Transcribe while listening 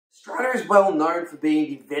Australia is well known for being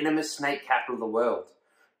the venomous snake capital of the world.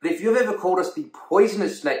 But if you've ever called us the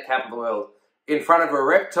poisonous snake capital of the world in front of a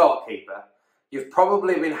reptile keeper, you've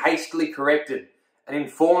probably been hastily corrected and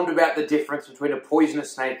informed about the difference between a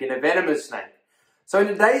poisonous snake and a venomous snake. So in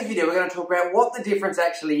today's video, we're going to talk about what the difference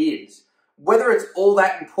actually is, whether it's all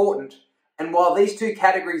that important, and while these two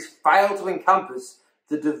categories fail to encompass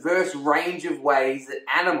the diverse range of ways that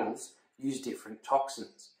animals use different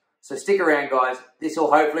toxins. So stick around, guys. This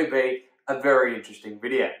will hopefully be a very interesting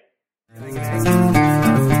video.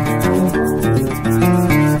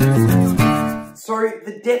 So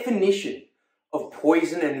the definition of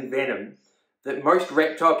poison and venom that most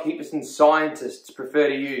reptile keepers and scientists prefer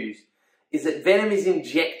to use is that venom is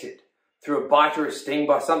injected through a bite or a sting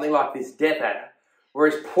by something like this death adder,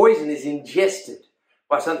 whereas poison is ingested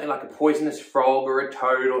by something like a poisonous frog or a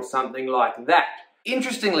toad or something like that.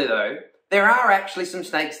 Interestingly though, there are actually some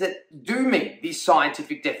snakes that do meet the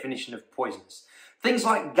scientific definition of poisonous. Things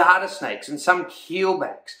like garter snakes and some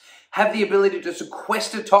keelbacks have the ability to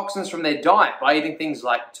sequester toxins from their diet by eating things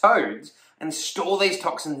like toads and store these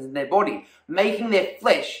toxins in their body, making their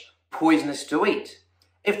flesh poisonous to eat.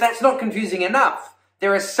 If that's not confusing enough,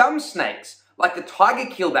 there are some snakes, like the tiger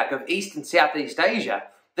keelback of East and Southeast Asia,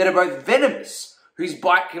 that are both venomous, whose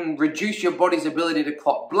bite can reduce your body's ability to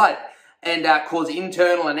clot blood and cause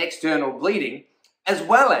internal and external bleeding, as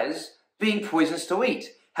well as being poisonous to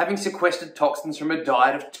eat, having sequestered toxins from a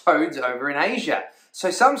diet of toads over in Asia.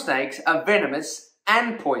 So some snakes are venomous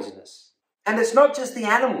and poisonous. And it's not just the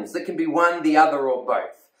animals that can be one, the other, or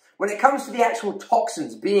both. When it comes to the actual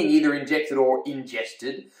toxins being either injected or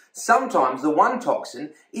ingested, sometimes the one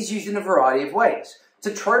toxin is used in a variety of ways.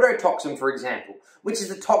 Tetrodotoxin, for example, which is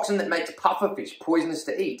the toxin that makes pufferfish poisonous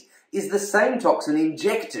to eat, is the same toxin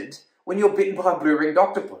injected when you're bitten by a blue-ringed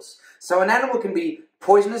octopus. So an animal can be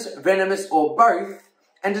poisonous, venomous, or both,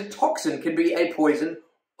 and a toxin can be a poison,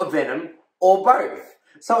 a venom, or both.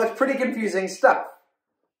 So it's pretty confusing stuff.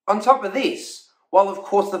 On top of this, while of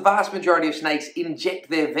course the vast majority of snakes inject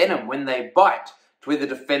their venom when they bite to either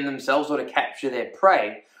defend themselves or to capture their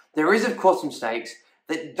prey, there is of course some snakes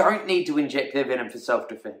that don't need to inject their venom for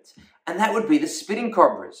self-defense, and that would be the spitting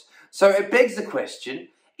cobras. So it begs the question,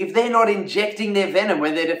 if they're not injecting their venom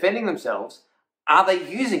when they're defending themselves, are they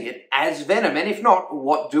using it as venom? And if not,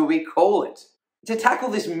 what do we call it? To tackle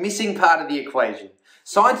this missing part of the equation,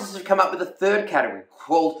 scientists have come up with a third category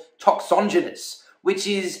called Toxungens, which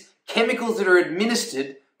is chemicals that are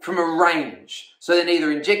administered from a range. So they're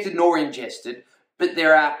neither injected nor ingested, but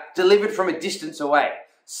they're delivered from a distance away,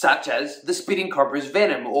 such as the spitting cobra's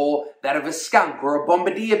venom, or that of a skunk or a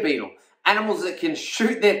bombardier beetle. Animals that can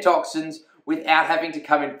shoot their toxins without having to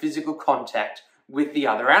come in physical contact with the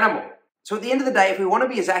other animal. So at the end of the day, if we want to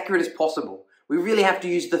be as accurate as possible, we really have to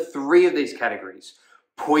use the three of these categories.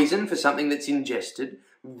 Poison for something that's ingested,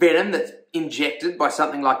 venom that's injected by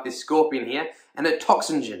something like this scorpion here, and a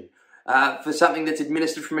toxungen for something that's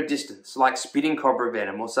administered from a distance, like spitting cobra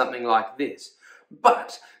venom or something like this.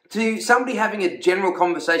 But to somebody having a general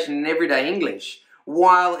conversation in everyday English,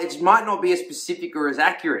 while it might not be as specific or as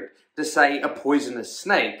accurate to say a poisonous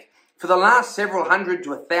snake, for the last several hundred to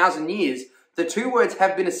 1,000 years, the two words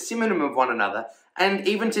have been a synonym of one another, and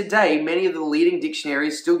even today, many of the leading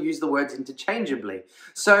dictionaries still use the words interchangeably.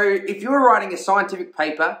 So if you were writing a scientific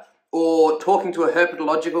paper or talking to a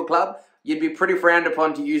herpetological club, you'd be pretty frowned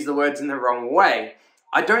upon to use the words in the wrong way.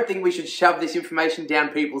 I don't think we should shove this information down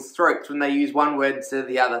people's throats when they use one word instead of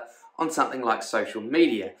the other on something like social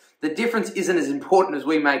media. The difference isn't as important as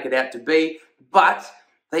we make it out to be, but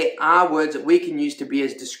they are words that we can use to be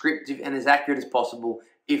as descriptive and as accurate as possible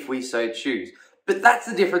if we so choose. But that's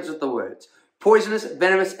the difference with the words. Poisonous,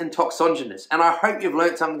 venomous, and toxungenous. And I hope you've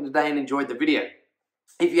learned something today and enjoyed the video.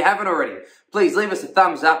 If you haven't already, please leave us a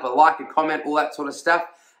thumbs up, a like, a comment, all that sort of stuff.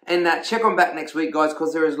 And check on back next week, guys,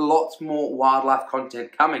 because there is lots more wildlife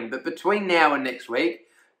content coming. But between now and next week,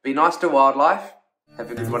 be nice to wildlife, have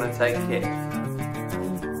a good one and take care.